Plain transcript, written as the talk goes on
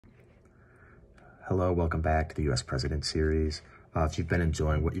Hello, welcome back to the U.S. President series. If you've been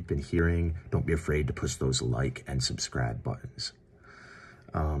enjoying what you've been hearing, don't be afraid to push those like and subscribe buttons.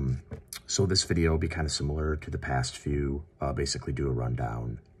 So this video will be kind of similar to the past few, basically do a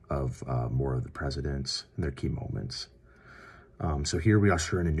rundown of more of the presidents and their key moments. So here we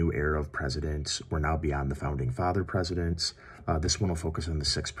usher in a new era of presidents. We're now beyond the founding father presidents. This one will focus on the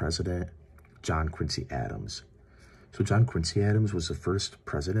sixth president, John Quincy Adams. So John Quincy Adams was the first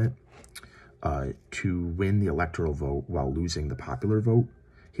president to win the electoral vote while losing the popular vote.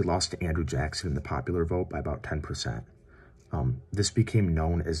 He lost to Andrew Jackson in the popular vote by about 10%. This became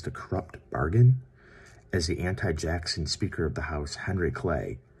known as the corrupt bargain, as the anti-Jackson Speaker of the House, Henry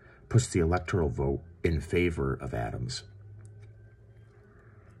Clay, pushed the electoral vote in favor of Adams.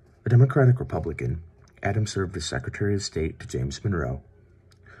 A Democratic Republican, Adams served as Secretary of State to James Monroe,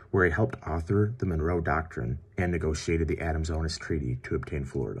 where he helped author the Monroe Doctrine and negotiated the Adams-Onis Treaty to obtain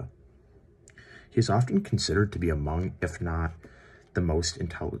Florida. He is often considered to be among, if not the most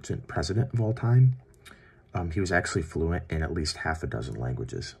intelligent president of all time. He was actually fluent in at least half a dozen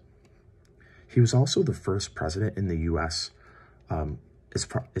languages. He was also the first president in the U.S. As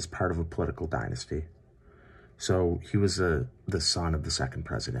part of a political dynasty. So he was the son of the second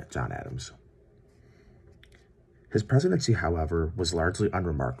president, John Adams. His presidency, however, was largely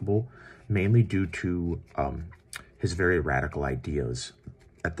unremarkable, mainly due to his very radical ideas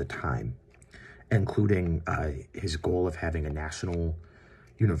at the time, including his goal of having a national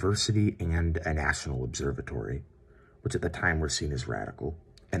university and a national observatory, which at the time were seen as radical,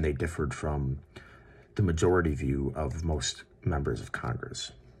 and they differed from the majority view of most members of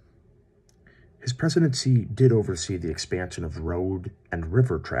Congress. His presidency did oversee the expansion of road and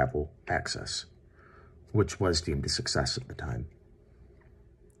river travel access, which was deemed a success at the time.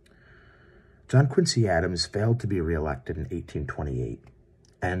 John Quincy Adams failed to be reelected in 1828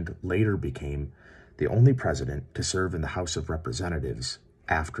 and later became the only president to serve in the House of Representatives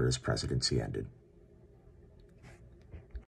after his presidency ended.